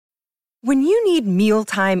When you need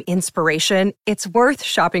mealtime inspiration, it's worth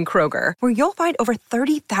shopping Kroger, where you'll find over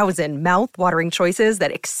 30,000 mouth-watering choices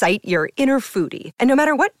that excite your inner foodie. And no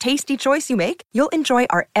matter what tasty choice you make, you'll enjoy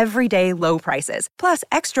our everyday low prices, plus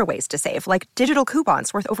extra ways to save, like digital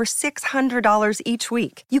coupons worth over $600 each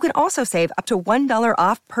week. You can also save up to $1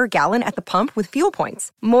 off per gallon at the pump with fuel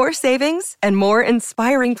points. More savings and more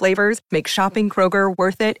inspiring flavors make shopping Kroger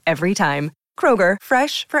worth it every time. Kroger,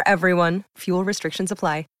 fresh for everyone. Fuel restrictions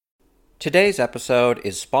apply. Today's episode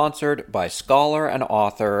is sponsored by scholar and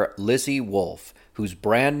author Lizzie Wolfe, whose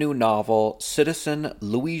brand new novel, Citizen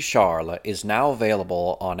Louis Charles, is now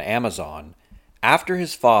available on Amazon. After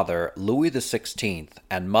his father, Louis XVI,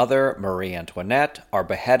 and mother, Marie Antoinette, are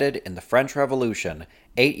beheaded in the French Revolution,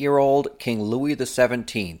 8-year-old King Louis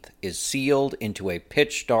XVII is sealed into a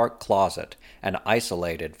pitch-dark closet and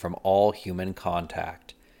isolated from all human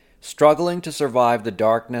contact. Struggling to survive the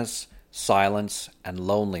darkness, silence, and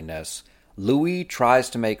loneliness, Louis tries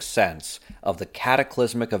to make sense of the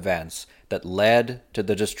cataclysmic events that led to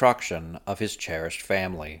the destruction of his cherished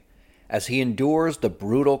family. As he endures the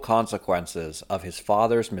brutal consequences of his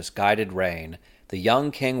father's misguided reign, the young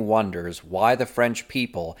king wonders why the French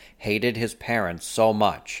people hated his parents so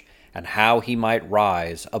much and how he might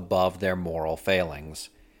rise above their moral failings.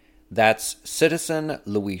 That's Citizen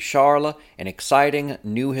Louis Charles, an exciting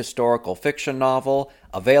new historical fiction novel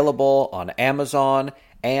available on Amazon,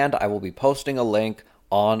 and I will be posting a link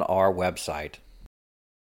on our website.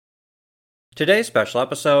 Today's special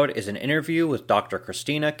episode is an interview with Dr.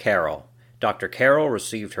 Christina Carroll. Dr. Carroll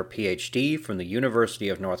received her PhD from the University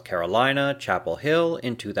of North Carolina, Chapel Hill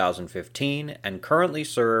in 2015 and currently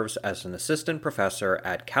serves as an assistant professor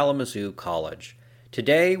at Kalamazoo College.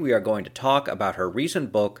 Today we are going to talk about her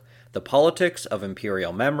recent book, The Politics of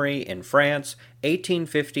Imperial Memory in France,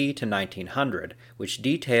 1850 to 1900, which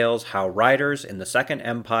details how writers in the Second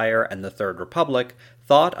Empire and the Third Republic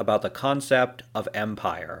thought about the concept of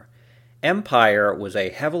empire. Empire was a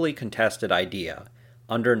heavily contested idea.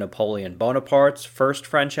 Under Napoleon Bonaparte's First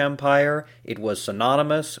French Empire, it was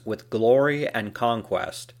synonymous with glory and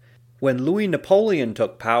conquest. When Louis Napoleon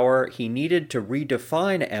took power, he needed to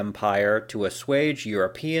redefine empire to assuage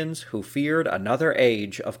Europeans who feared another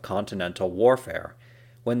age of continental warfare.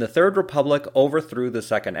 When the Third Republic overthrew the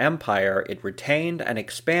Second Empire, it retained and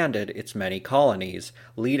expanded its many colonies,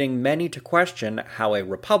 leading many to question how a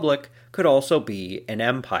republic could also be an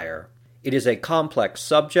empire. It is a complex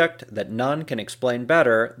subject that none can explain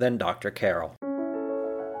better than Dr. Carroll.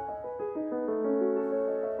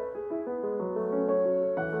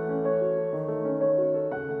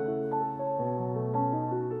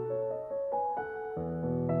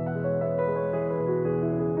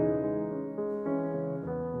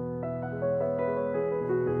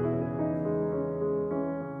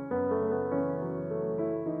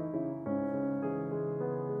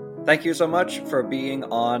 Thank you so much for being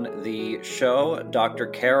on the show, Dr.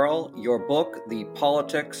 Carroll. Your book, The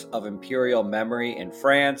Politics of Imperial Memory in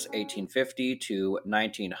France, 1850 to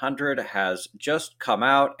 1900, has just come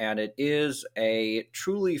out, and it is a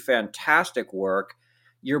truly fantastic work.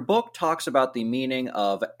 Your book talks about the meaning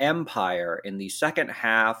of empire in the second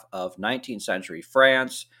half of 19th century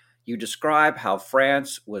France. You describe how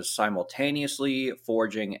France was simultaneously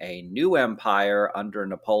forging a new empire under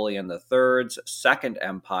Napoleon III's Second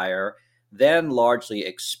Empire, then largely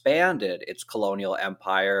expanded its colonial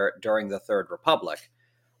empire during the Third Republic.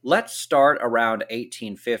 Let's start around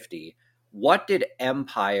 1850. What did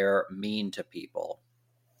empire mean to people?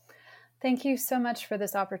 Thank you so much for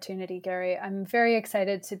this opportunity, Gary. I'm very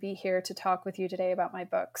excited to be here to talk with you today about my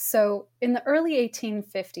book. So, in the early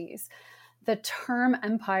 1850s, the term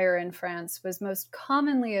empire in France was most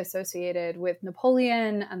commonly associated with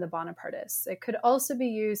Napoleon and the Bonapartists. It could also be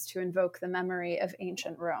used to invoke the memory of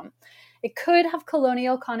ancient Rome. It could have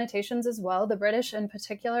colonial connotations as well. The British in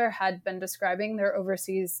particular had been describing their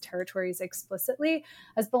overseas territories explicitly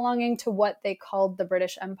as belonging to what they called the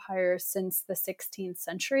British Empire since the 16th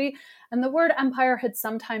century. And the word empire had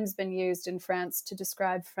sometimes been used in France to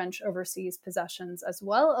describe French overseas possessions as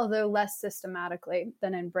well, although less systematically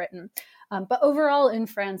than in Britain. But overall in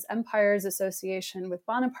France, empire's association with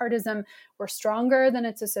Bonapartism were stronger than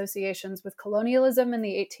its associations with colonialism in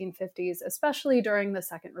the 1850s, especially during the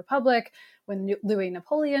Second Republic, when Louis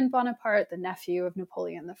Napoleon Bonaparte, the nephew of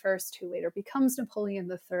Napoleon I, who later becomes Napoleon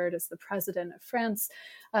III, is the president of France.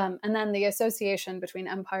 And then the association between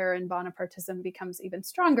empire and Bonapartism becomes even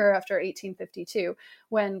stronger after 1852,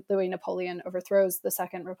 when Louis Napoleon overthrows the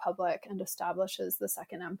Second Republic and establishes the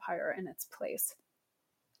Second Empire in its place.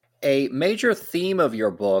 A major theme of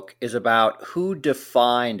your book is about who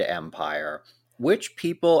defined empire. Which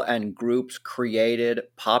people and groups created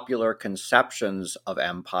popular conceptions of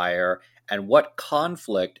empire, and what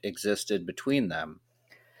conflict existed between them?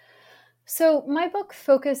 So, my book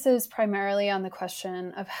focuses primarily on the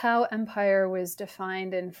question of how empire was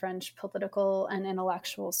defined in French political and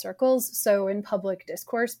intellectual circles. So, in public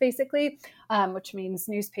discourse, basically, which means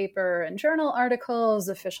newspaper and journal articles,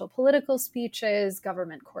 official political speeches,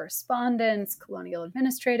 government correspondence, colonial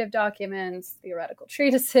administrative documents, theoretical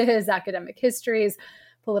treatises, academic histories,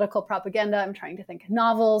 political propaganda. I'm trying to think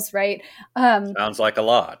novels, right? Sounds like a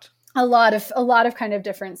lot. A lot of kind of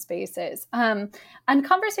different spaces, and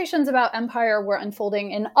conversations about empire were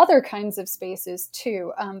unfolding in other kinds of spaces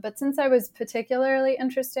too, but since I was particularly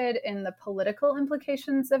interested in the political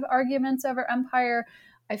implications of arguments over empire,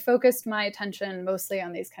 I focused my attention mostly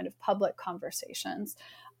on these kind of public conversations.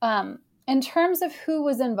 In terms of who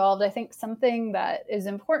was involved, I think something that is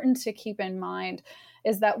important to keep in mind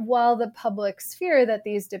is that while the public sphere that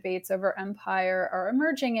these debates over empire are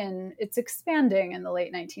emerging in, it's expanding in the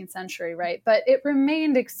late 19th century, right? But it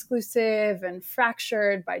remained exclusive and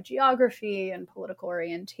fractured by geography and political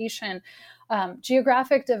orientation.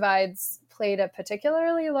 Geographic divides played a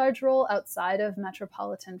particularly large role outside of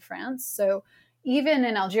metropolitan France. So even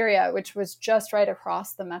in Algeria, which was just right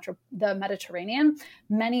across the Mediterranean,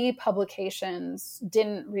 many publications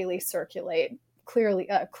didn't really circulate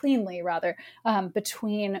cleanly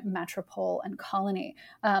between metropole and colony.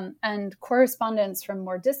 And correspondence from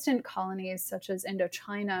more distant colonies, such as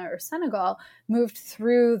Indochina or Senegal, moved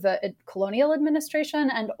through the colonial administration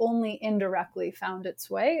and only indirectly found its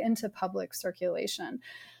way into public circulation.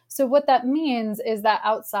 So what that means is that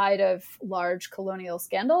outside of large colonial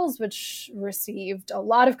scandals, which received a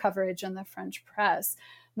lot of coverage in the French press,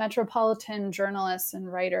 metropolitan journalists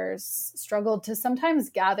and writers struggled to sometimes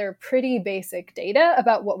gather pretty basic data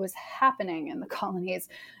about what was happening in the colonies,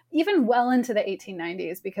 even well into the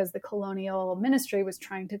 1890s, because the colonial ministry was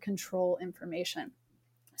trying to control information.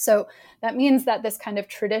 So that means that this kind of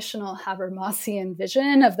traditional Habermasian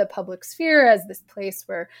vision of the public sphere as this place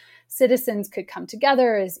where citizens could come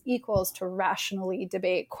together as equals to rationally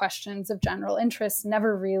debate questions of general interest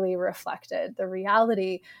never really reflected the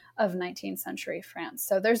reality of 19th century France.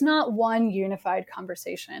 So there's not one unified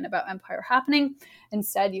conversation about empire happening.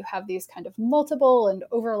 Instead, you have these kind of multiple and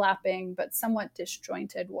overlapping but somewhat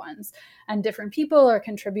disjointed ones. And different people are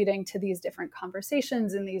contributing to these different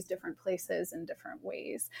conversations in these different places in different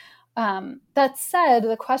ways. That said,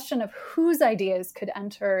 the question of whose ideas could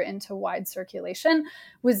enter into wide circulation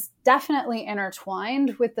was definitely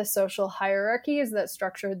intertwined with the social hierarchies that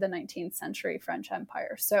structured the 19th century French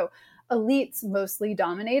Empire. So elites mostly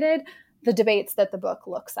dominated the debates that the book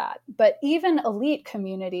looks at. But even elite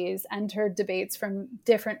communities entered debates from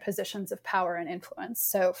different positions of power and influence.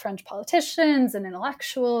 So French politicians and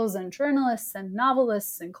intellectuals and journalists and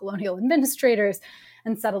novelists and colonial administrators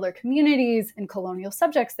and settler communities and colonial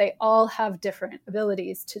subjects, they all have different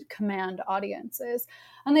abilities to command audiences.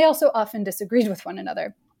 And they also often disagreed with one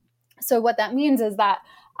another. So what that means is that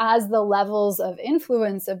as the levels of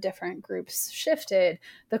influence of different groups shifted,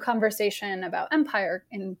 the conversation about empire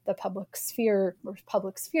in the public sphere or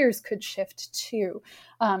public spheres could shift too.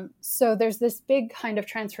 So there's this big kind of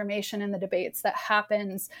transformation in the debates that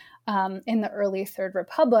happens in the early Third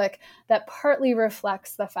Republic that partly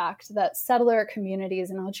reflects the fact that settler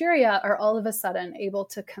communities in Algeria are all of a sudden able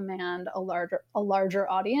to command a larger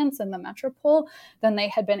audience in the metropole than they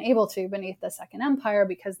had been able to beneath the Second Empire,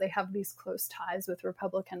 because they have these close ties with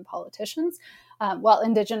Republican politicians, while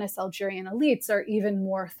indigenous Algerian elites are even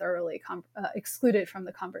more thoroughly excluded from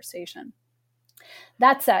the conversation.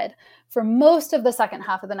 That said, for most of the second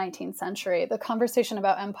half of the 19th century, the conversation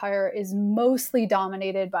about empire is mostly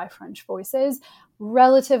dominated by French voices.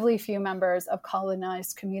 Relatively few members of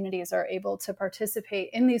colonized communities are able to participate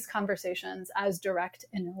in these conversations as direct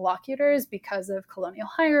interlocutors because of colonial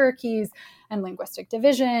hierarchies and linguistic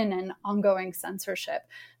division and ongoing censorship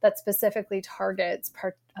that specifically targets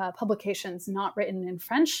publications not written in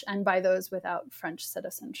French and by those without French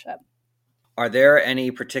citizenship. Are there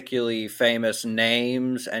any particularly famous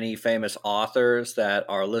names, any famous authors that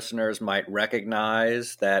our listeners might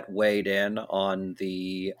recognize that weighed in on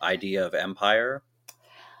the idea of empire?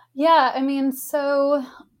 Yeah, I mean, so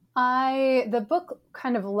the book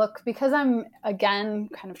kind of because I'm, again,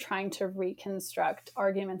 kind of trying to reconstruct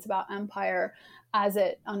arguments about empire as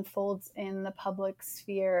it unfolds in the public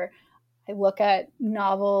sphere. I look at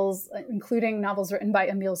novels, including novels written by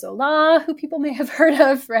Émile Zola, who people may have heard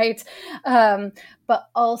of, right? But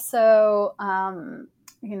also,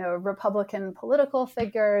 Republican political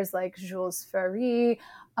figures like Jules Ferry,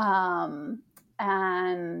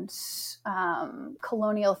 and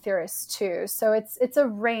colonial theorists too. So it's a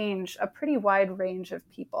range, a pretty wide range of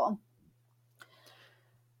people.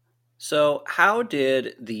 So, how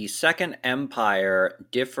did the Second Empire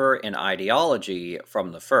differ in ideology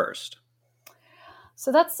from the first?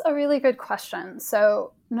 So that's a really good question.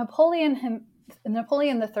 So Napoleon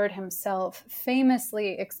III himself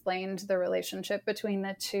famously explained the relationship between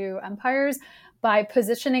the two empires by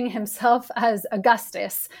positioning himself as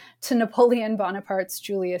Augustus to Napoleon Bonaparte's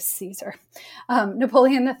Julius Caesar.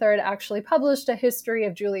 Napoleon III actually published a history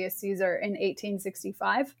of Julius Caesar in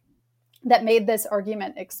 1865 that made this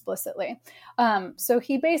argument explicitly. So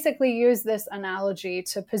he basically used this analogy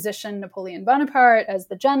to position Napoleon Bonaparte as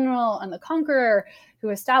the general and the conqueror who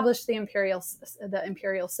established the imperial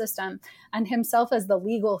system, and himself as the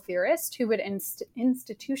legal theorist who would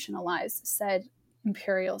institutionalize said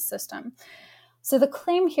imperial system. So the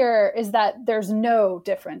claim here is that there's no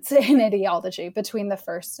difference in ideology between the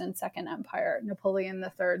First and Second Empire. Napoleon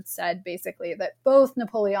III said basically that both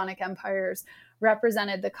Napoleonic empires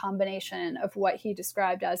represented the combination of what he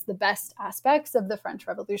described as the best aspects of the French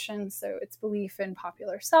Revolution. So its belief in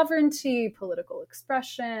popular sovereignty, political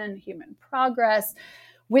expression, human progress,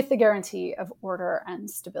 with the guarantee of order and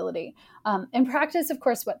stability. In practice, of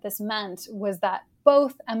course, what this meant was that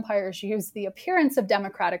both empires used the appearance of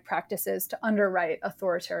democratic practices to underwrite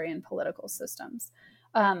authoritarian political systems.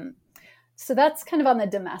 So that's kind of on the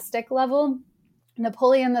domestic level.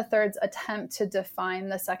 Napoleon III's attempt to define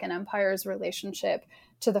the Second Empire's relationship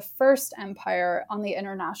to the First Empire on the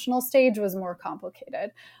international stage was more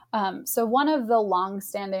complicated. So one of the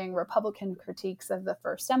long-standing Republican critiques of the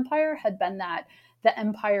First Empire had been that the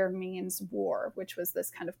empire means war, which was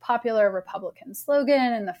this kind of popular Republican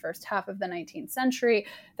slogan in the first half of the 19th century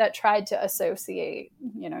that tried to associate,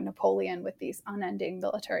 Napoleon with these unending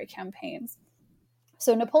military campaigns.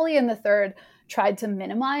 So Napoleon III tried to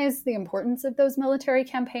minimize the importance of those military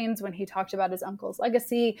campaigns when he talked about his uncle's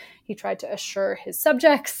legacy. He tried to assure his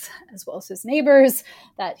subjects, as well as his neighbors,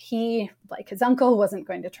 that he, like his uncle, wasn't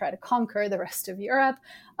going to try to conquer the rest of Europe.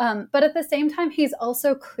 But at the same time, he's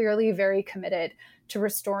also clearly very committed to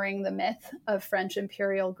restoring the myth of French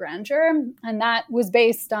imperial grandeur. And that was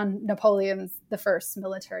based on Napoleon I's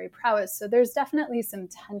military prowess. So there's definitely some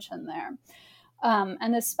tension there.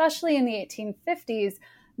 And especially in the 1850s,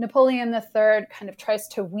 Napoleon III kind of tries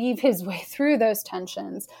to weave his way through those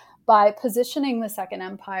tensions by positioning the Second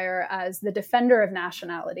Empire as the defender of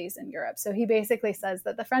nationalities in Europe. So he basically says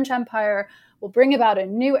that the French Empire will bring about a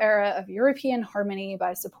new era of European harmony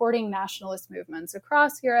by supporting nationalist movements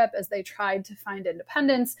across Europe as they tried to find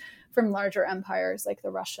independence from larger empires like the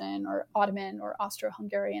Russian or Ottoman or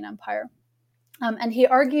Austro-Hungarian Empire. And he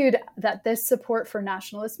argued that this support for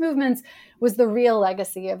nationalist movements was the real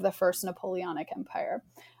legacy of the First Napoleonic Empire.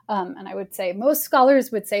 And I would say most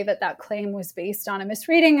scholars would say that that claim was based on a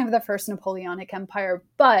misreading of the First Napoleonic Empire,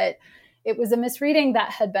 but it was a misreading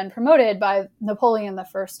that had been promoted by Napoleon I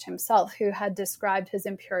himself, who had described his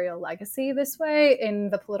imperial legacy this way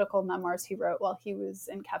in the political memoirs he wrote while he was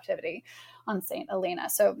in captivity on St. Helena.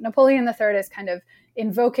 So Napoleon III is kind of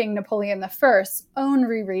invoking Napoleon I's own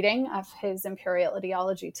rereading of his imperial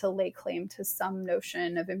ideology to lay claim to some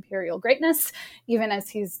notion of imperial greatness, even as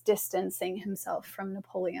he's distancing himself from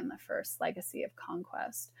Napoleon I's legacy of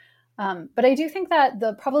conquest. But I do think that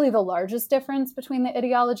probably the largest difference between the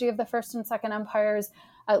ideology of the First and Second Empires,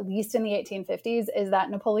 at least in the 1850s, is that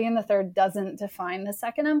Napoleon III doesn't define the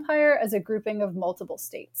Second Empire as a grouping of multiple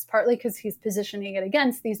states, partly because he's positioning it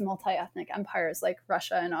against these multi-ethnic empires like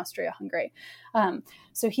Russia and Austria-Hungary.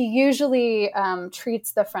 So he usually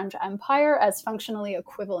treats the French Empire as functionally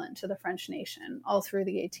equivalent to the French nation all through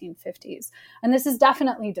the 1850s. And this is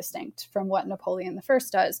definitely distinct from what Napoleon I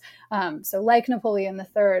does. So like Napoleon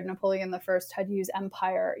III, Napoleon I had used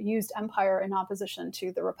empire in opposition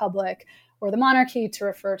to the Republic or the monarchy to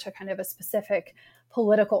refer to kind of a specific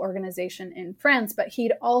political organization in France, but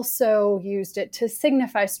he'd also used it to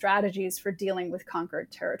signify strategies for dealing with conquered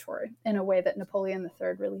territory in a way that Napoleon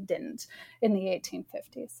III really didn't in the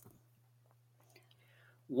 1850s.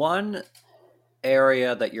 One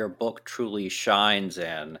area that your book truly shines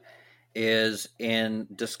in is in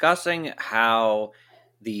discussing how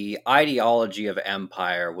the ideology of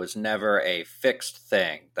empire was never a fixed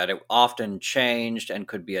thing, that it often changed and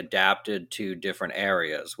could be adapted to different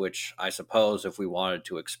areas, which I suppose if we wanted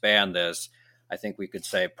to expand this, I think we could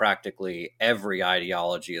say practically every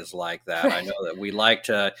ideology is like that. I know that we like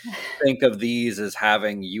to think of these as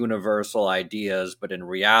having universal ideas, but in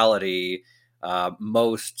reality,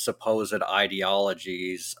 most supposed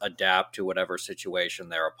ideologies adapt to whatever situation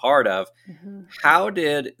they're a part of. Mm-hmm. How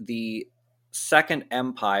did the Second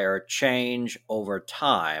Empire change over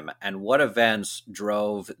time, and what events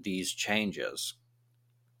drove these changes?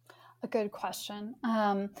 A good question.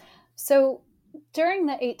 So during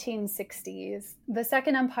the 1860s, the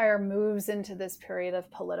Second Empire moves into this period of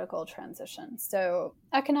political transition. So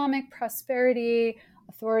economic prosperity,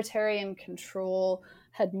 authoritarian control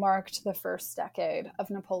had marked the first decade of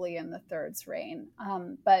Napoleon III's reign.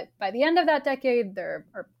 But by the end of that decade, there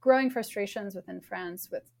are growing frustrations within France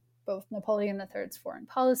with both Napoleon III's foreign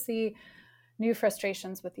policy, new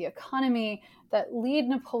frustrations with the economy that lead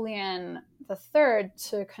Napoleon III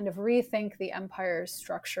to kind of rethink the empire's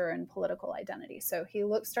structure and political identity. So he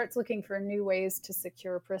starts looking for new ways to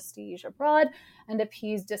secure prestige abroad and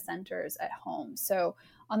appease dissenters at home. So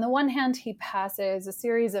on the one hand, he passes a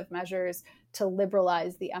series of measures to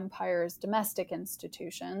liberalize the empire's domestic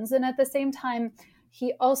institutions. And at the same time,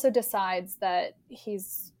 he also decides that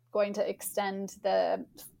he's going to extend the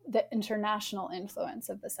international influence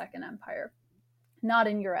of the Second Empire, not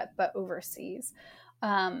in Europe, but overseas.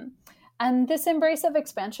 And this embrace of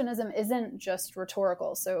expansionism isn't just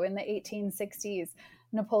rhetorical. So in the 1860s,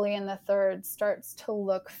 Napoleon III starts to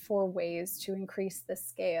look for ways to increase the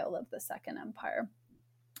scale of the Second Empire.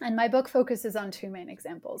 And my book focuses on two main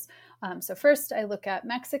examples. So first, I look at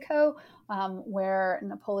Mexico, where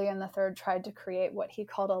Napoleon III tried to create what he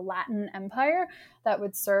called a Latin empire that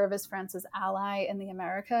would serve as France's ally in the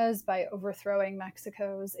Americas by overthrowing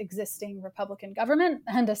Mexico's existing republican government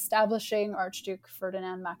and establishing Archduke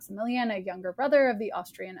Ferdinand Maximilian, a younger brother of the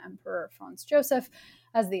Austrian Emperor Franz Joseph,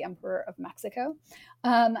 as the Emperor of Mexico.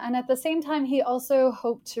 And at the same time, he also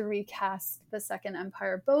hoped to recast the Second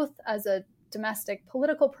Empire both as a domestic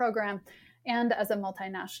political program and as a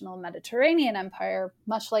multinational Mediterranean empire,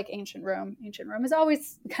 much like ancient Rome. Ancient Rome is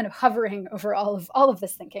always kind of hovering over all of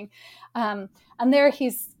this thinking. And there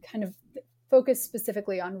he's kind of focused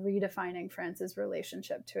specifically on redefining France's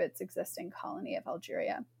relationship to its existing colony of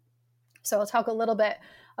Algeria. So I'll talk a little bit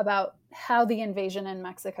about how the invasion in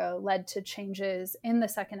Mexico led to changes in the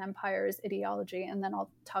Second Empire's ideology, and then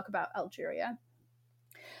I'll talk about Algeria.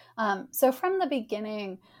 So from the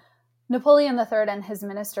beginning, Napoleon III and his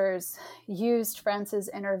ministers used France's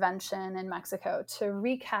intervention in Mexico to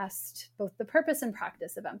recast both the purpose and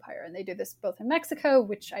practice of empire. And they do this both in Mexico,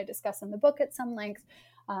 which I discuss in the book at some length,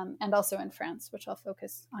 and also in France, which I'll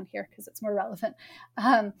focus on here because it's more relevant.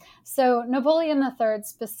 So Napoleon III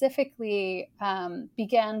specifically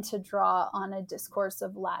began to draw on a discourse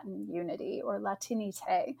of Latin unity, or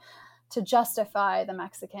latinite, to justify the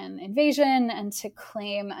Mexican invasion and to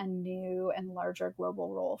claim a new and larger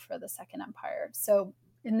global role for the Second Empire. So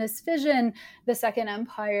in this vision, the Second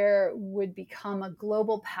Empire would become a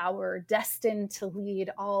global power destined to lead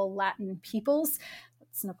all Latin peoples.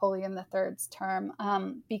 That's Napoleon III's term,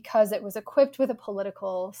 because it was equipped with a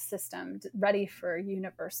political system ready for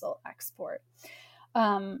universal export.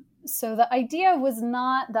 So the idea was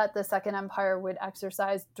not that the Second Empire would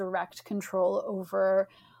exercise direct control over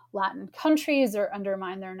Latin countries or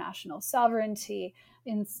undermine their national sovereignty.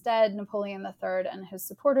 Instead, Napoleon III and his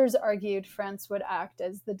supporters argued France would act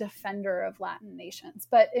as the defender of Latin nations.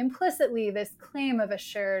 But implicitly, this claim of a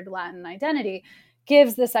shared Latin identity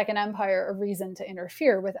gives the Second Empire a reason to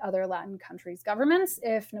interfere with other Latin countries' governments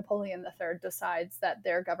if Napoleon III decides that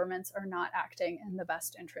their governments are not acting in the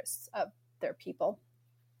best interests of their people.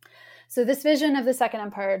 So this vision of the Second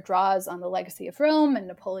Empire draws on the legacy of Rome and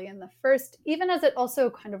Napoleon I, even as it also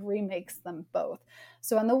kind of remakes them both.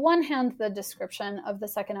 So on the one hand, the description of the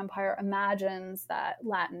Second Empire imagines that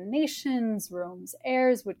Latin nations, Rome's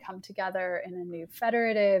heirs, would come together in a new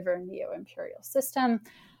federative or neo-imperial system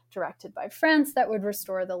directed by France that would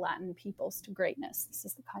restore the Latin peoples to greatness. This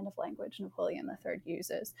is the kind of language Napoleon III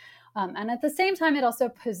uses. And at the same time, it also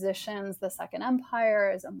positions the Second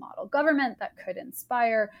Empire as a model government that could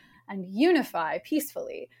inspire and unify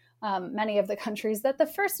peacefully many of the countries that the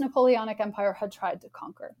first Napoleonic Empire had tried to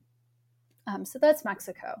conquer. So that's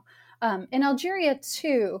Mexico. In Algeria,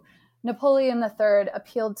 too, Napoleon III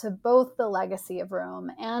appealed to both the legacy of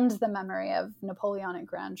Rome and the memory of Napoleonic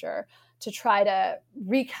grandeur to try to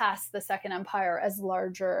recast the Second Empire as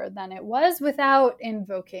larger than it was without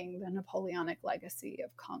invoking the Napoleonic legacy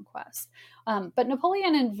of conquest. But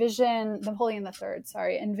Napoleon III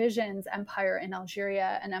envisions empire in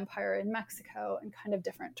Algeria and empire in Mexico in kind of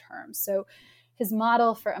different terms. So His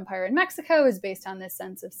model for empire in Mexico is based on this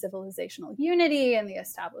sense of civilizational unity and the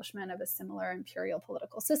establishment of a similar imperial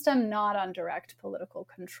political system, not on direct political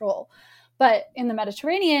control. But in the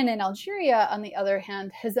Mediterranean and Algeria, on the other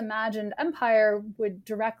hand, his imagined empire would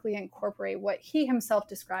directly incorporate what he himself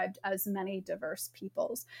described as many diverse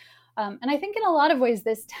peoples. And I think in a lot of ways,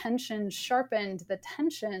 this tension sharpened the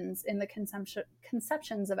tensions in the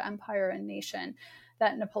conceptions of empire and nation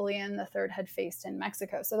that Napoleon III had faced in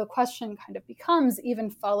Mexico. So the question kind of becomes, even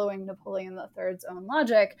following Napoleon III's own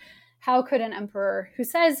logic, how could an emperor who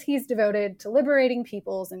says he's devoted to liberating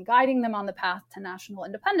peoples and guiding them on the path to national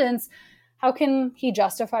independence, how can he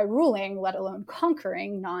justify ruling, let alone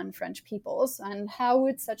conquering, non-French peoples? And how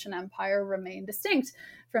would such an empire remain distinct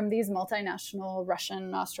from these multinational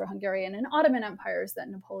Russian, Austro-Hungarian, and Ottoman empires that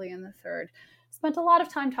Napoleon III spent a lot of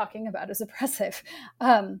time talking about as oppressive?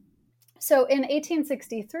 So in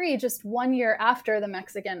 1863, just 1 year after the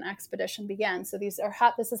Mexican expedition began, so this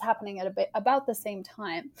is happening at about the same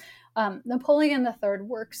time, Napoleon III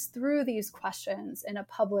works through these questions in a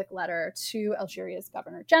public letter to Algeria's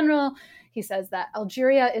governor general. He says that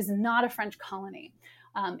Algeria is not a French colony.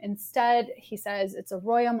 Instead, he says it's a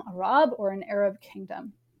Royaume Arabe, or an Arab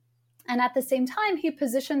kingdom. And at the same time, he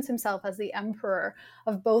positions himself as the emperor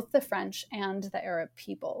of both the French and the Arab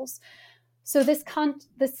peoples. So this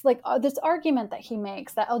argument that he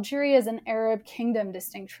makes, that Algeria is an Arab kingdom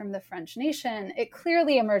distinct from the French nation, it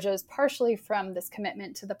clearly emerges partially from this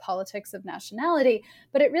commitment to the politics of nationality,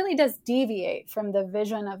 but it really does deviate from the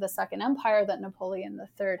vision of the Second Empire that Napoleon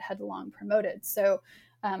III had long promoted. So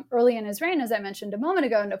early in his reign, as I mentioned a moment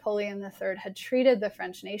ago, Napoleon III had treated the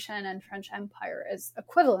French nation and French Empire as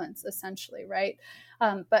equivalents, essentially, right?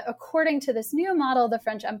 But according to this new model, the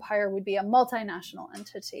French Empire would be a multinational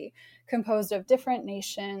entity composed of different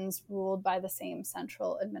nations ruled by the same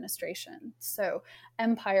central administration. So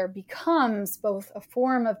empire becomes both a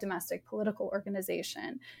form of domestic political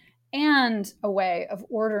organization and a way of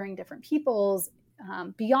ordering different peoples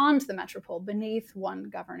beyond the metropole, beneath one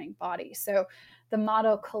governing body. So the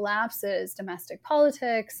model collapses domestic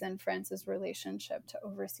politics and France's relationship to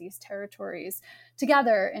overseas territories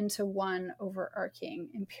together into one overarching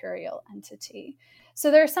imperial entity.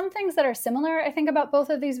 So there are some things that are similar, I think, about both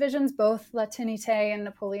of these visions, both La Trinité and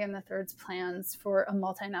Napoleon III's plans for a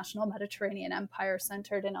multinational Mediterranean empire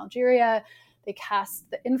centered in Algeria. They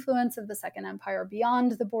cast the influence of the Second Empire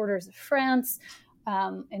beyond the borders of France.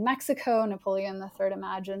 In Mexico, Napoleon III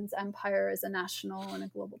imagines empire as a national and a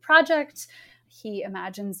global project. He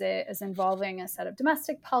imagines it as involving a set of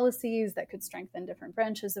domestic policies that could strengthen different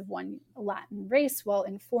branches of one Latin race while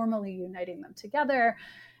informally uniting them together.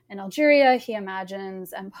 In Algeria, he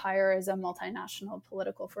imagines empire as a multinational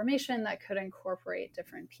political formation that could incorporate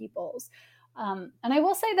different peoples. And I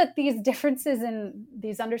will say that these differences in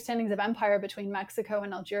these understandings of empire between Mexico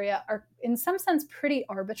and Algeria are, in some sense, pretty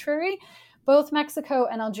arbitrary. Both Mexico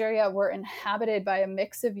and Algeria were inhabited by a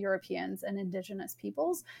mix of Europeans and indigenous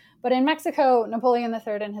peoples. But in Mexico, Napoleon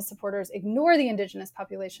III and his supporters ignore the indigenous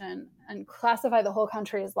population and classify the whole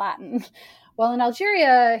country as Latin. While in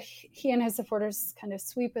Algeria, he and his supporters kind of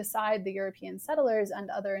sweep aside the European settlers and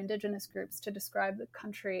other indigenous groups to describe the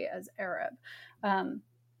country as Arab.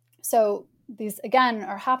 So these, again,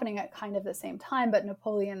 are happening at kind of the same time, but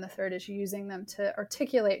Napoleon III is using them to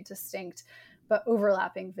articulate distinct but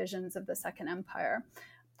overlapping visions of the Second Empire.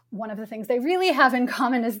 One of the things they really have in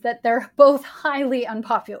common is that they're both highly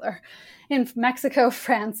unpopular in Mexico,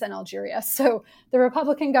 France, and Algeria. So the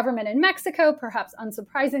Republican government in Mexico, perhaps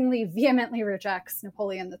unsurprisingly, vehemently rejects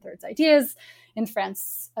Napoleon III's ideas. In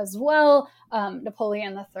France as well,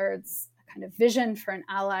 Napoleon III's kind of vision for an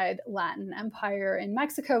allied Latin empire in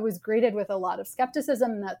Mexico was greeted with a lot of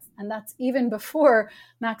skepticism, and that's even before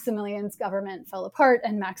Maximilian's government fell apart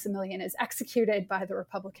and Maximilian is executed by the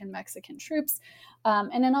Republican Mexican troops.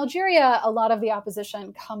 And in Algeria, a lot of the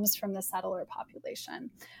opposition comes from the settler population.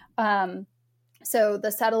 So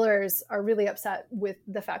the settlers are really upset with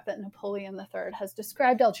the fact that Napoleon III has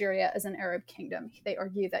described Algeria as an Arab kingdom. They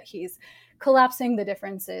argue that he's collapsing the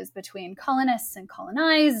differences between colonists and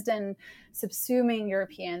colonized and subsuming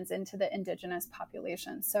Europeans into the indigenous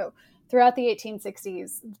population. So throughout the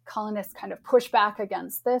 1860s, colonists kind of push back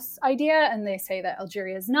against this idea, and they say that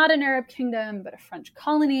Algeria is not an Arab kingdom, but a French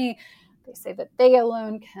colony. They say that they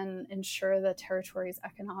alone can ensure the territory's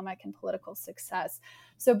economic and political success.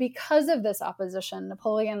 So because of this opposition,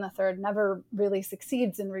 Napoleon III never really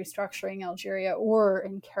succeeds in restructuring Algeria or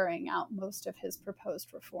in carrying out most of his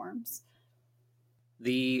proposed reforms.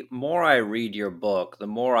 The more I read your book, the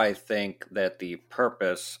more I think that the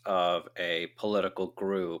purpose of a political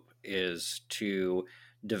group is to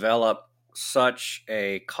develop such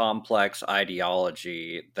a complex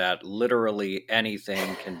ideology that literally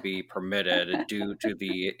anything can be permitted due to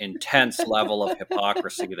the intense level of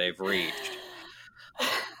hypocrisy they've reached.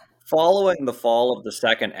 Following the fall of the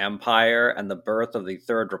Second Empire and the birth of the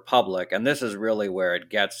Third Republic, and this is really where it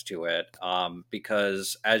gets to it,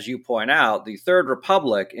 because as you point out, the Third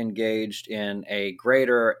Republic engaged in a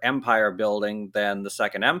greater empire building than the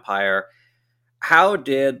Second Empire. How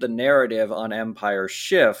did the narrative on empire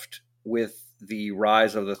shift with the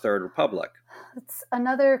rise of the Third Republic? It's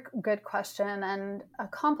another good question, and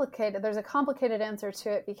there's a complicated answer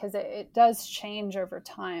to it because it does change over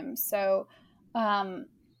time. So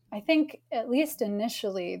I think, at least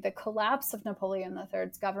initially, the collapse of Napoleon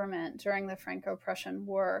III's government during the Franco-Prussian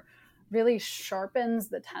War really sharpens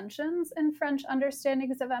the tensions in French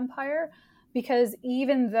understandings of empire, because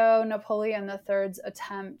even though Napoleon III's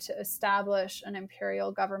attempt to establish an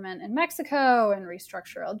imperial government in Mexico and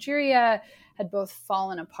restructure Algeria had both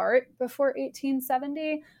fallen apart before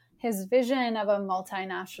 1870, his vision of a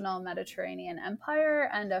multinational Mediterranean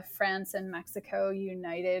empire and of France and Mexico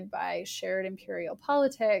united by shared imperial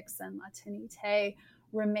politics and Latinite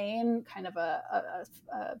remain kind of a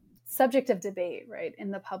subject of debate, right,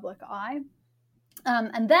 in the public eye.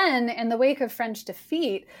 And then, in the wake of French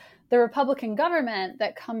defeat, the Republican government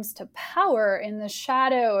that comes to power in the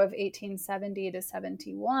shadow of 1870 to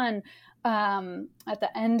 71, at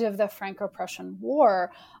the end of the Franco-Prussian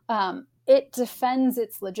War, it defends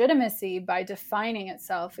its legitimacy by defining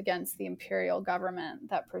itself against the imperial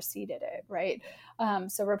government that preceded it, right?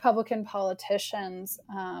 So Republican politicians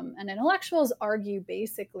and intellectuals argue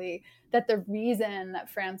basically that the reason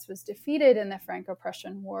that France was defeated in the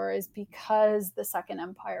Franco-Prussian War is because the Second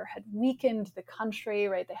Empire had weakened the country,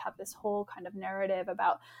 right? They have this whole kind of narrative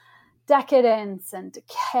about decadence and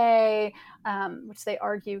decay, which they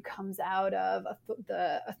argue comes out of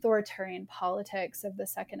the authoritarian politics of the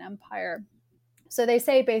Second Empire. So they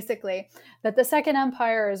say basically that the Second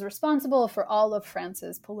Empire is responsible for all of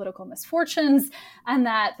France's political misfortunes and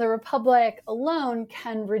that the Republic alone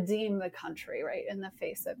can redeem the country, right, in the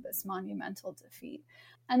face of this monumental defeat.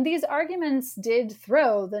 And these arguments did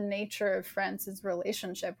throw the nature of France's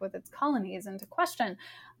relationship with its colonies into question,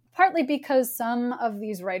 partly because some of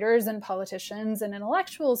these writers and politicians and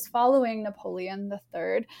intellectuals following Napoleon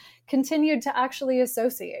III continued to actually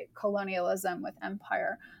associate colonialism with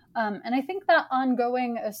empire. And I think that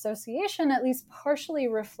ongoing association at least partially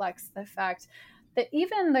reflects the fact that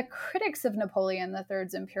even the critics of Napoleon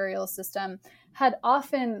III's imperial system had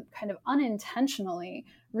often kind of unintentionally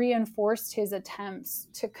reinforced his attempts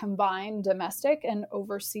to combine domestic and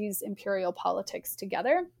overseas imperial politics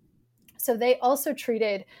together. So they also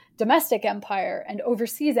treated domestic empire and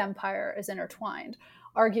overseas empire as intertwined,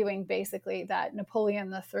 arguing basically that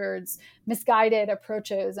Napoleon III's misguided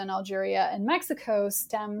approaches in Algeria and Mexico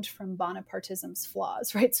stemmed from Bonapartism's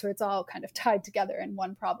flaws, right? So it's all kind of tied together in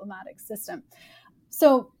one problematic system.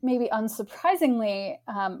 So maybe unsurprisingly,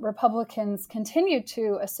 Republicans continued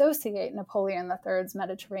to associate Napoleon III's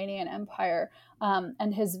Mediterranean empire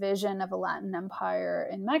and his vision of a Latin empire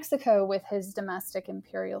in Mexico with his domestic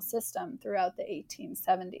imperial system throughout the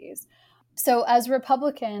 1870s. So as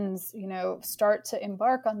Republicans, start to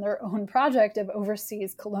embark on their own project of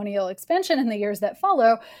overseas colonial expansion in the years that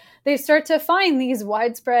follow, they start to find these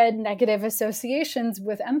widespread negative associations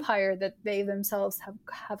with empire that they themselves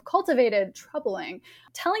have cultivated troubling.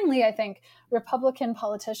 Tellingly, I think Republican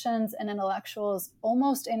politicians and intellectuals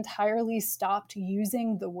almost entirely stopped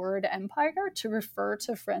using the word empire to refer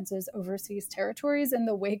to France's overseas territories in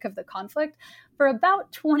the wake of the conflict for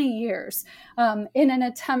about 20 years in an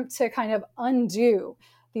attempt to kind of undo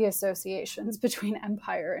the associations between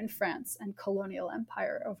empire in France and colonial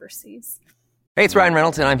empire overseas. Hey, it's Ryan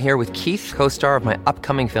Reynolds, and I'm here with Keith, co-star of my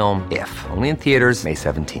upcoming film, If, only in theaters May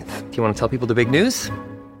 17th. Do you want to tell people the big news?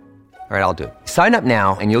 All right, I'll do it. Sign up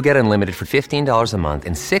now and you'll get unlimited for $15 a month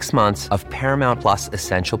and 6 months of Paramount Plus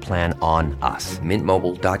Essential Plan on us.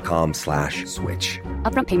 MintMobile.com/switch.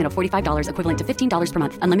 Upfront payment of $45 equivalent to $15 per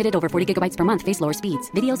month. Unlimited over 40 gigabytes per month. Face lower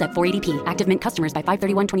speeds. Videos at 480p. Active Mint customers by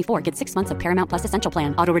 531.24 get 6 months of Paramount Plus Essential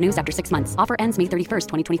Plan. Auto renews after 6 months. Offer ends May 31st,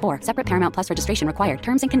 2024. Separate Paramount Plus registration required.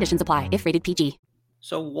 Terms and conditions apply if rated PG.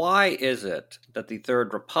 So why is it that the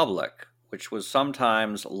Third Republic, which was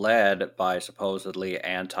sometimes led by supposedly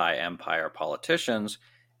anti-empire politicians,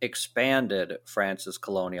 expanded France's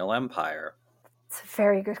colonial empire? It's a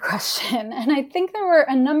very good question. And I think there were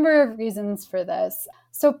a number of reasons for this.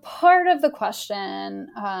 So part of the question,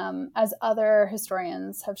 as other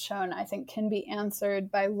historians have shown, I think can be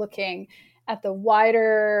answered by looking at the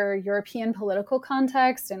wider European political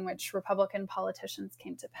context in which Republican politicians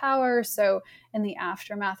came to power. So in the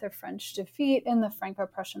aftermath of French defeat in the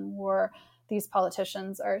Franco-Prussian War, these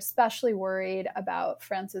politicians are especially worried about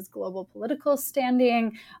France's global political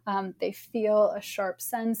standing. They feel a sharp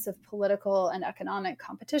sense of political and economic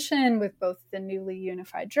competition with both the newly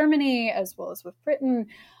unified Germany as well as with Britain.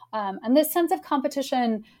 And this sense of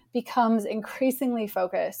competition becomes increasingly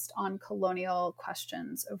focused on colonial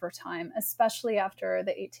questions over time, especially after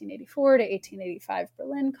the 1884 to 1885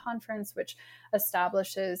 Berlin Conference, which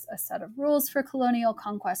establishes a set of rules for colonial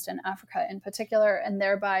conquest in Africa in particular, and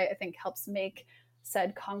thereby, I think, helps make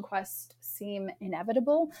said conquest seem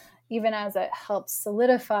inevitable, even as it helps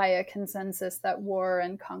solidify a consensus that war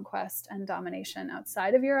and conquest and domination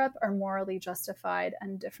outside of Europe are morally justified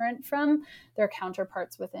and different from their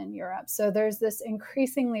counterparts within Europe. So there's this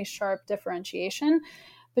increasingly sharp differentiation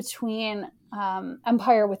between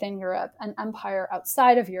empire within Europe and empire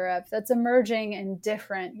outside of Europe that's emerging in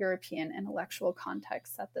different European intellectual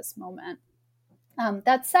contexts at this moment.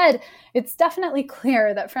 That said, it's definitely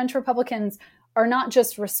clear that French Republicans are not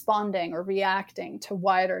just responding or reacting to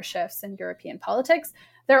wider shifts in European politics,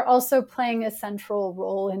 they're also playing a central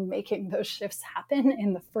role in making those shifts happen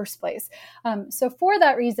in the first place. So for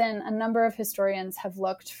that reason, a number of historians have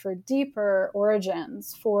looked for deeper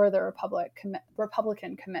origins for the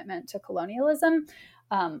Republican commitment to colonialism.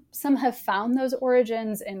 Some have found those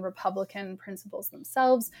origins in Republican principles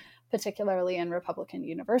themselves, particularly in Republican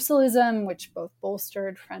universalism, which both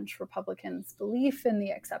bolstered French Republicans' belief in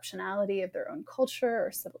the exceptionality of their own culture or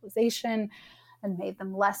civilization and made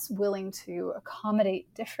them less willing to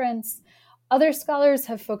accommodate difference. Other scholars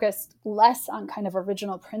have focused less on kind of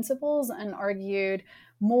original principles and argued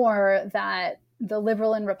more that the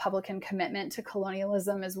liberal and Republican commitment to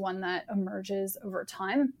colonialism is one that emerges over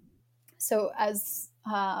time. So as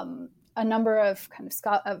a number of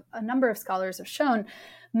scholars have shown,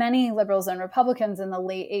 many liberals and Republicans in the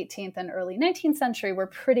late 18th and early 19th century were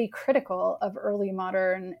pretty critical of early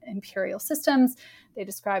modern imperial systems. They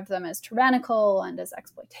described them as tyrannical and as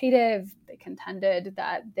exploitative. They contended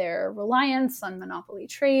that their reliance on monopoly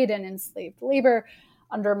trade and enslaved labor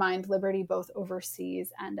undermined liberty both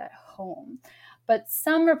overseas and at home. But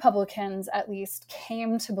some Republicans, at least,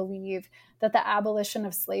 came to believe that the abolition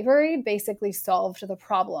of slavery basically solved the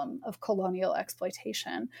problem of colonial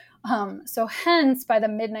exploitation. So hence, by the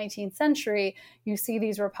mid-19th century, you see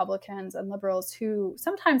these Republicans and liberals who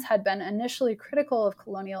sometimes had been initially critical of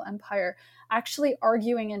colonial empire actually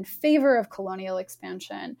arguing in favor of colonial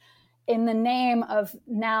expansion in the name of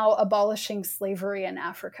now abolishing slavery in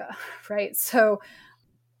Africa, right? So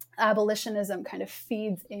abolitionism kind of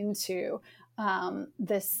feeds into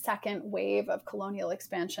this second wave of colonial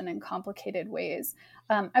expansion in complicated ways.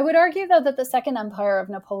 I would argue, though, that the Second Empire of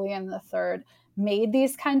Napoleon III made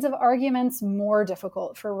these kinds of arguments more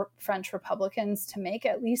difficult for French Republicans to make,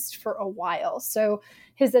 at least for a while. So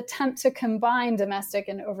his attempt to combine domestic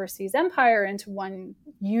and overseas empire into one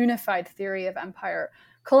unified theory of empire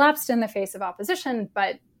collapsed in the face of opposition,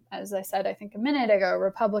 but as I said, I think a minute ago,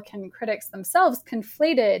 Republican critics themselves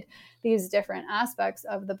conflated these different aspects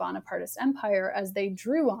of the Bonapartist empire as they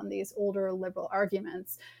drew on these older liberal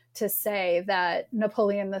arguments to say that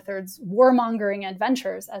Napoleon III's warmongering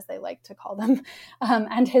adventures, as they like to call them,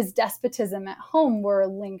 and his despotism at home were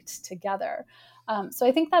linked together. So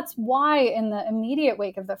I think that's why in the immediate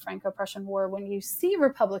wake of the Franco-Prussian War, when you see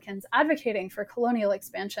Republicans advocating for colonial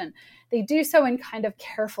expansion, they do so in kind of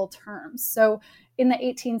careful terms. So in the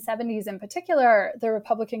 1870s in particular, the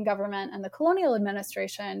Republican government and the colonial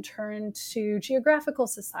administration turned to geographical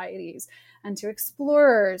societies and to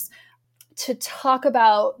explorers to talk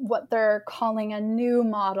about what they're calling a new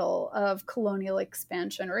model of colonial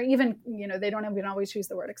expansion, or even, they don't even always use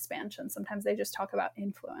the word expansion. Sometimes they just talk about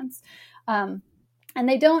influence. And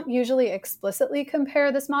they don't usually explicitly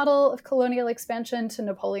compare this model of colonial expansion to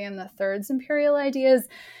Napoleon III's imperial ideas,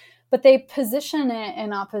 but they position it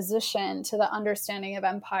in opposition to the understanding of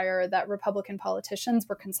empire that Republican politicians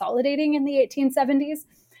were consolidating in the 1870s,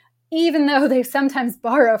 even though they sometimes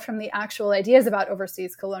borrow from the actual ideas about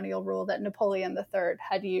overseas colonial rule that Napoleon III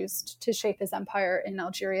had used to shape his empire in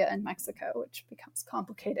Algeria and Mexico, which becomes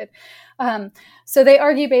complicated. So they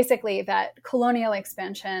argue basically that colonial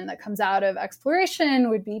expansion that comes out of exploration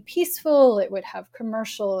would be peaceful, it would have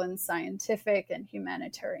commercial and scientific and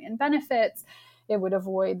humanitarian benefits, It would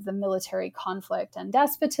avoid the military conflict and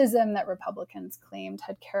despotism that Republicans claimed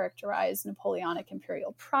had characterized Napoleonic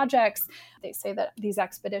imperial projects. They say that these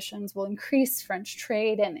expeditions will increase French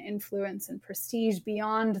trade and influence and prestige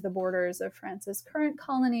beyond the borders of France's current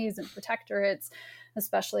colonies and protectorates,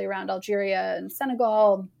 especially around Algeria and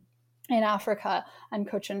Senegal, in Africa, and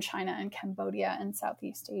Cochin China and Cambodia and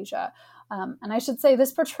Southeast Asia. And I should say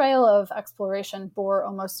this portrayal of exploration bore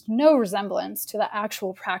almost no resemblance to the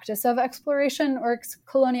actual practice of exploration or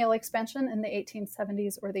colonial expansion in the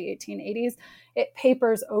 1870s or the 1880s. It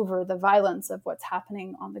papers over the violence of what's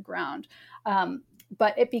happening on the ground.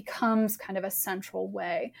 But it becomes kind of a central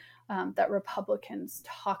way that Republicans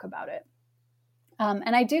talk about it.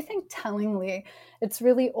 And I do think tellingly, it's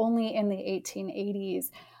really only in the 1880s,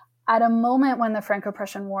 at a moment when the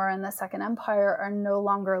Franco-Prussian War and the Second Empire are no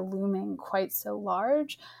longer looming quite so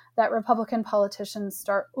large, that Republican politicians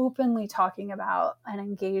start openly talking about and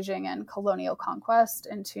engaging in colonial conquest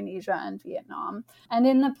in Tunisia and Vietnam. And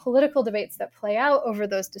in the political debates that play out over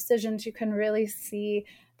those decisions, you can really see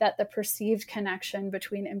that the perceived connection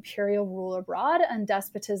between imperial rule abroad and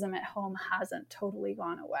despotism at home hasn't totally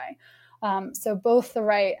gone away. So both the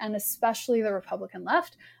right and especially the Republican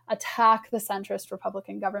left attack the centrist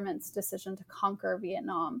Republican government's decision to conquer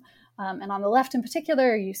Vietnam. And on the left in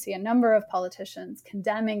particular, you see a number of politicians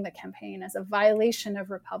condemning the campaign as a violation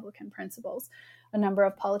of Republican principles. A number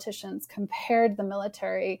of politicians compared the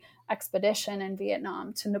military expedition in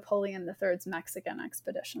Vietnam to Napoleon III's Mexican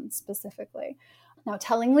expedition specifically. Now,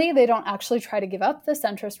 tellingly, they don't actually try to give up the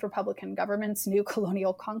centrist Republican government's new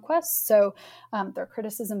colonial conquests, so their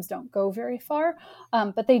criticisms don't go very far,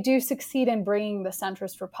 but they do succeed in bringing the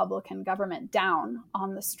centrist Republican government down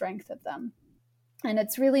on the strength of them. And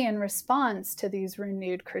it's really in response to these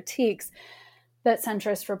renewed critiques that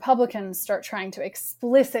centrist Republicans start trying to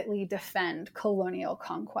explicitly defend colonial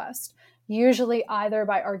conquest, usually either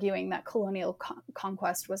by arguing that colonial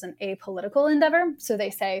conquest was an apolitical endeavor. So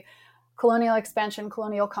they say, colonial expansion,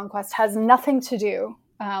 colonial conquest has nothing to do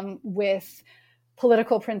with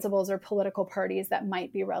political principles or political parties that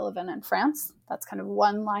might be relevant in France. That's kind of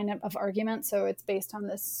one line of argument. So it's based on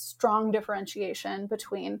this strong differentiation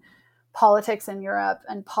between politics in Europe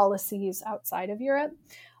and policies outside of Europe.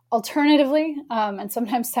 Alternatively, and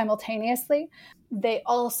sometimes simultaneously, they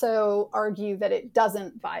also argue that it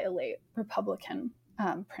doesn't violate Republican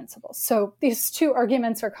principles. So these two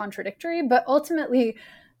arguments are contradictory, but ultimately,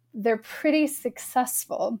 they're pretty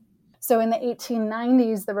successful. So in the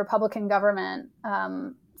 1890s, the Republican government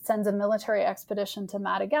sends a military expedition to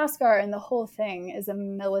Madagascar, and the whole thing is a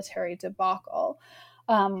military debacle.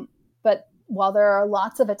 But while there are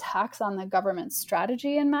lots of attacks on the government's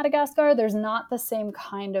strategy in Madagascar, there's not the same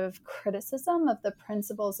kind of criticism of the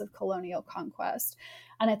principles of colonial conquest.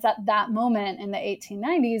 And it's at that moment in the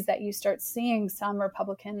 1890s that you start seeing some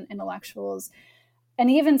Republican intellectuals and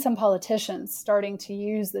even some politicians starting to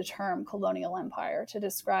use the term colonial empire to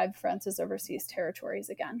describe France's overseas territories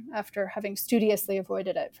again, after having studiously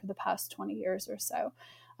avoided it for the past 20 years or so.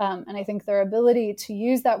 And I think their ability to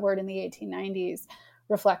use that word in the 1890s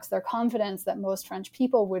reflects their confidence that most French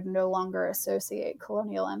people would no longer associate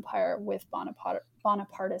colonial empire with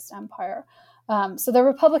Bonapartist empire. So the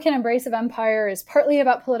Republican embrace of empire is partly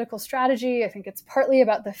about political strategy. I think it's partly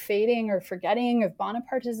about the fading or forgetting of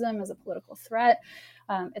Bonapartism as a political threat.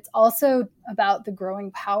 It's also about the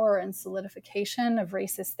growing power and solidification of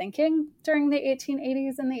racist thinking during the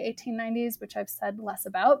 1880s and the 1890s, which I've said less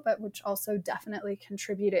about, but which also definitely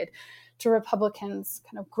contributed to Republicans'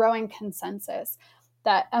 kind of growing consensus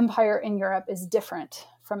that empire in Europe is different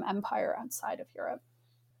from empire outside of Europe.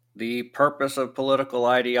 The purpose of political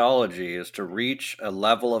ideology is to reach a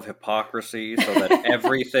level of hypocrisy so that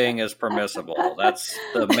everything is permissible. That's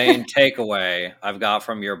the main takeaway I've got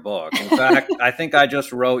from your book. In fact, I think I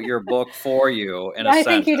just wrote your book for you in a sentence.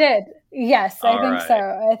 I think you did. Yes,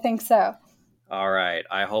 I think so. All right.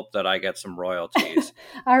 I hope that I get some royalties.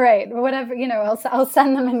 All right. Whatever, I'll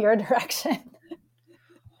send them in your direction.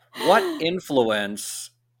 What influence,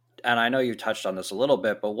 and I know you touched on this a little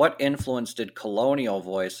bit, but what influence did colonial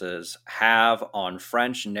voices have on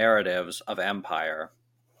French narratives of empire?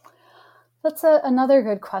 That's another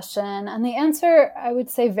good question. And the answer, I would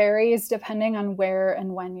say, varies depending on where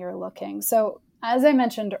and when you're looking. So as I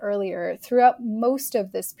mentioned earlier, throughout most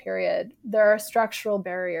of this period, there are structural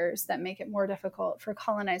barriers that make it more difficult for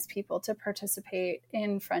colonized people to participate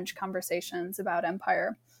in French conversations about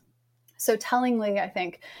empire. So tellingly, I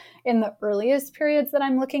think, in the earliest periods that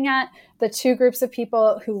I'm looking at, the two groups of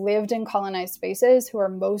people who lived in colonized spaces who are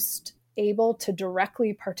most able to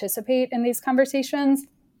directly participate in these conversations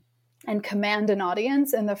and command an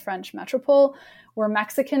audience in the French metropole were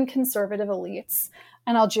Mexican conservative elites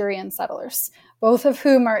and Algerian settlers, both of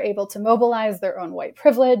whom are able to mobilize their own white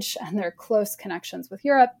privilege and their close connections with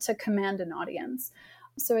Europe to command an audience.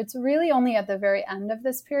 So it's really only at the very end of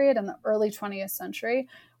this period, in the early 20th century,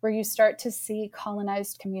 where you start to see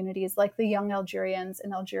colonized communities like the young Algerians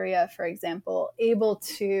in Algeria, for example, able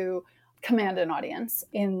to command an audience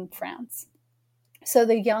in France. So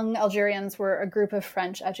the young Algerians were a group of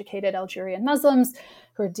French-educated Algerian Muslims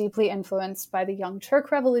who were deeply influenced by the Young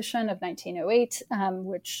Turk Revolution of 1908,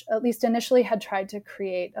 which at least initially had tried to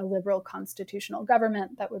create a liberal constitutional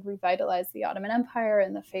government that would revitalize the Ottoman Empire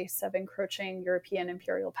in the face of encroaching European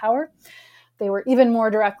imperial power. They were even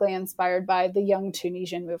more directly inspired by the Young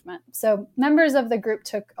Tunisian movement. So members of the group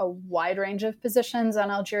took a wide range of positions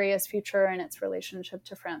on Algeria's future and its relationship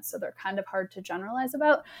to France, so they're kind of hard to generalize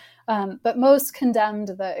about. But most condemned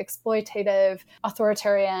the exploitative,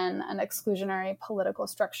 authoritarian, and exclusionary political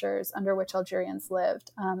structures under which Algerians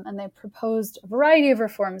lived. And they proposed a variety of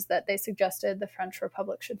reforms that they suggested the French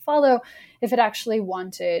Republic should follow if it actually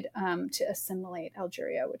wanted to assimilate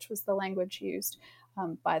Algeria, which was the language used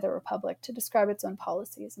by the Republic to describe its own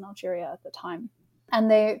policies in Algeria at the time. And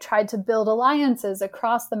they tried to build alliances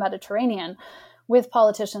across the Mediterranean with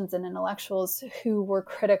politicians and intellectuals who were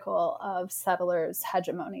critical of settlers'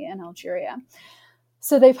 hegemony in Algeria.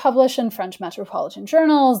 So they publish in French metropolitan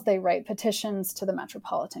journals, they write petitions to the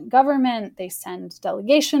metropolitan government, they send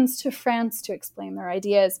delegations to France to explain their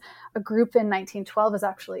ideas. A group in 1912 is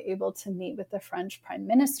actually able to meet with the French prime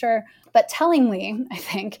minister. But tellingly, I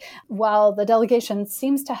think, while the delegation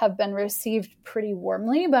seems to have been received pretty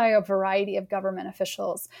warmly by a variety of government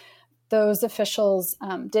officials, those officials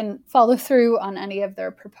didn't follow through on any of their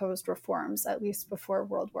proposed reforms, at least before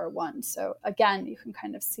World War I. So again, you can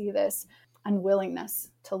kind of see this unwillingness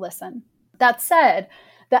to listen. That said,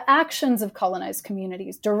 the actions of colonized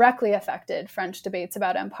communities directly affected French debates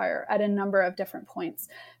about empire at a number of different points.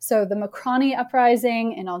 So the Mokrani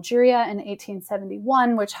uprising in Algeria in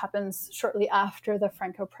 1871, which happens shortly after the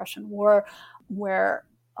Franco-Prussian War, where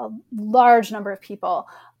a large number of people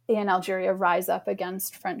in Algeria rise up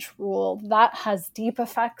against French rule. That has deep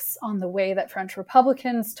effects on the way that French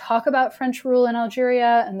Republicans talk about French rule in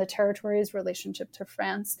Algeria and the territory's relationship to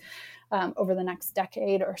France over the next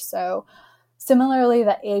decade or so. Similarly,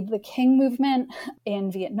 the Aid the King movement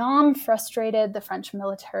in Vietnam frustrated the French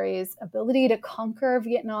military's ability to conquer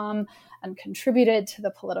Vietnam and contributed to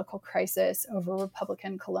the political crisis over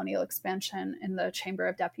Republican colonial expansion in the Chamber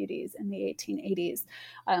of Deputies in the 1880s.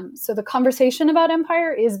 So the conversation about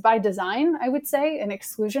empire is by design, I would say, an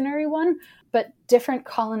exclusionary one, but different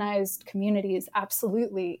colonized communities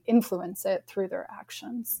absolutely influence it through their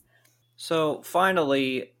actions. So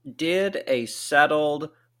finally, did a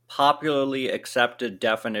settled, popularly accepted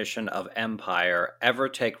definition of empire ever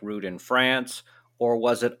take root in France, or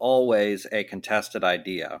was it always a contested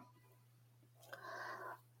idea?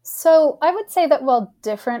 So I would say that while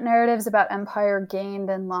different narratives about empire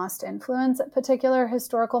gained and lost influence at particular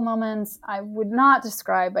historical moments, I would not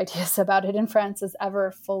describe ideas about it in France as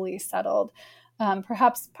ever fully settled.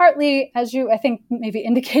 Perhaps partly, as you, I think, maybe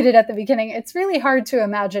indicated at the beginning, it's really hard to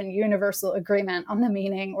imagine universal agreement on the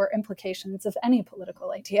meaning or implications of any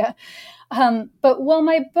political idea. But while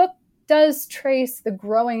my book does trace the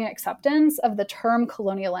growing acceptance of the term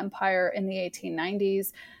colonial empire in the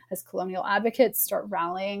 1890s as colonial advocates start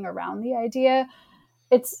rallying around the idea,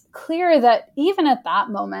 it's clear that even at that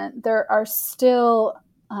moment, there are still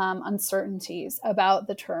uncertainties about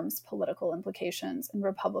the term's political implications in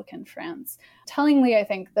Republican France. Tellingly, I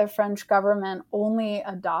think the French government only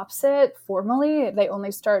adopts it formally. They only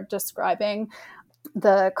start describing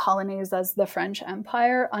the colonies as the French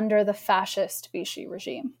Empire under the fascist Vichy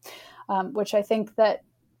regime, which I think that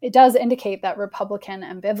it does indicate that Republican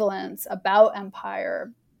ambivalence about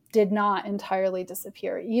empire did not entirely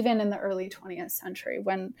disappear, even in the early 20th century,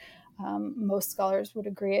 when most scholars would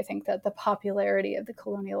agree, I think, that the popularity of the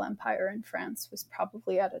colonial empire in France was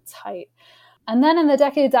probably at its height. And then in the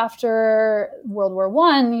decades after World War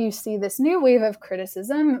I, you see this new wave of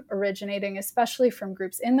criticism originating especially from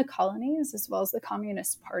groups in the colonies, as well as the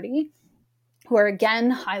Communist Party, who are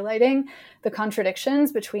again highlighting the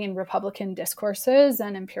contradictions between Republican discourses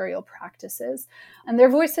and imperial practices. And their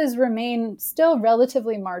voices remain still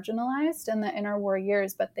relatively marginalized in the interwar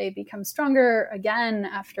years, but they become stronger again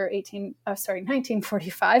after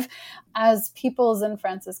 1945, as peoples in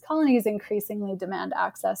France's colonies increasingly demand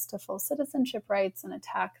access to full citizenship rights and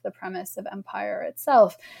attack the premise of empire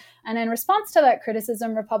itself. And in response to that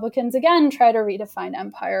criticism, Republicans again try to redefine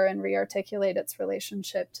empire and rearticulate its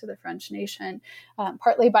relationship to the French nation. Revolution,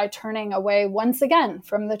 partly by turning away once again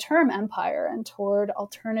from the term empire and toward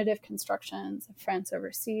alternative constructions of France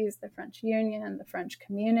overseas, the French Union, the French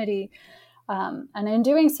community. And in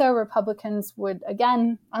doing so, Republicans would,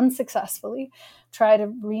 again, unsuccessfully, try to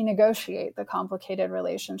renegotiate the complicated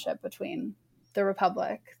relationship between the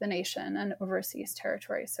Republic, the nation, and overseas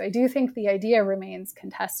territories. So I do think the idea remains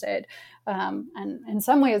contested. And in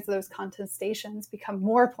some ways, those contestations become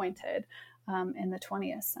more pointed in the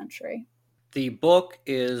 20th century. The book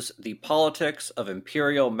is The Politics of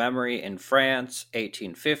Imperial Memory in France,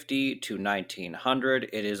 1850 to 1900.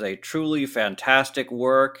 It is a truly fantastic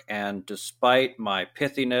work, and despite my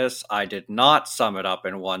pithiness, I did not sum it up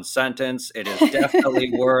in one sentence. It is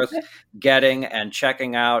definitely worth getting and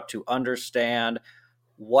checking out to understand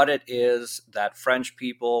what it is that French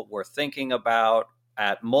people were thinking about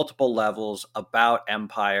at multiple levels about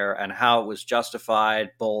empire and how it was justified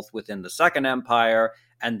both within the Second Empire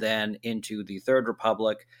and then into the Third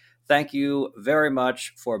Republic. Thank you very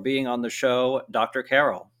much for being on the show, Dr.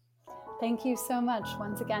 Carroll. Thank you so much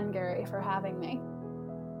once again, Gary, for having me.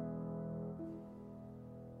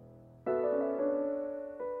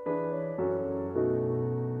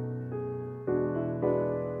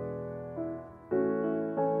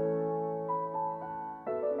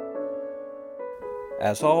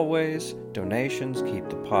 As always, donations keep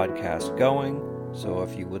the podcast going. So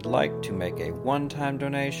if you would like to make a one-time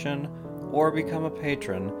donation or become a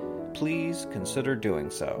patron, please consider doing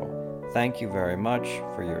so. Thank you very much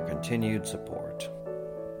for your continued support.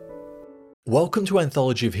 Welcome to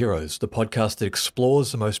Anthology of Heroes, the podcast that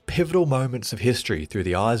explores the most pivotal moments of history through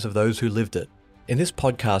the eyes of those who lived it. In this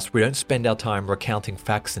podcast, we don't spend our time recounting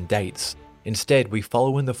facts and dates. Instead, we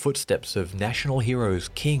follow in the footsteps of national heroes,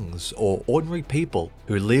 kings, or ordinary people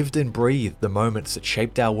who lived and breathed the moments that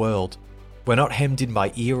shaped our world. We're not hemmed in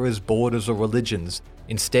by eras, borders, or religions.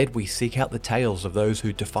 Instead, we seek out the tales of those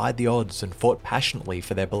who defied the odds and fought passionately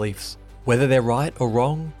for their beliefs. Whether they're right or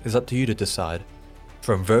wrong is up to you to decide.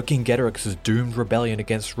 From Vercingetorix's doomed rebellion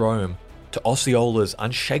against Rome, to Osceola's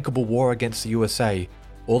unshakable war against the USA,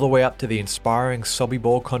 all the way up to the inspiring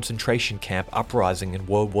Sobibor concentration camp uprising in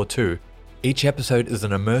World War II, each episode is an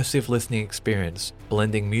immersive listening experience,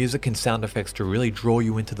 blending music and sound effects to really draw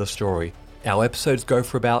you into the story. Our episodes go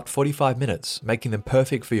for about 45 minutes, making them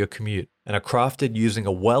perfect for your commute, and are crafted using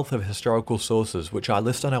a wealth of historical sources, which I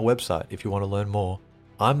list on our website if you want to learn more.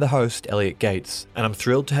 I'm the host, Elliot Gates, and I'm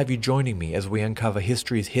thrilled to have you joining me as we uncover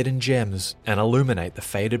history's hidden gems and illuminate the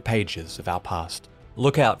faded pages of our past.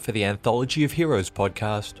 Look out for the Anthology of Heroes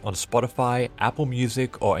podcast on Spotify, Apple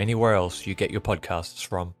Music, or anywhere else you get your podcasts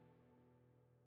from.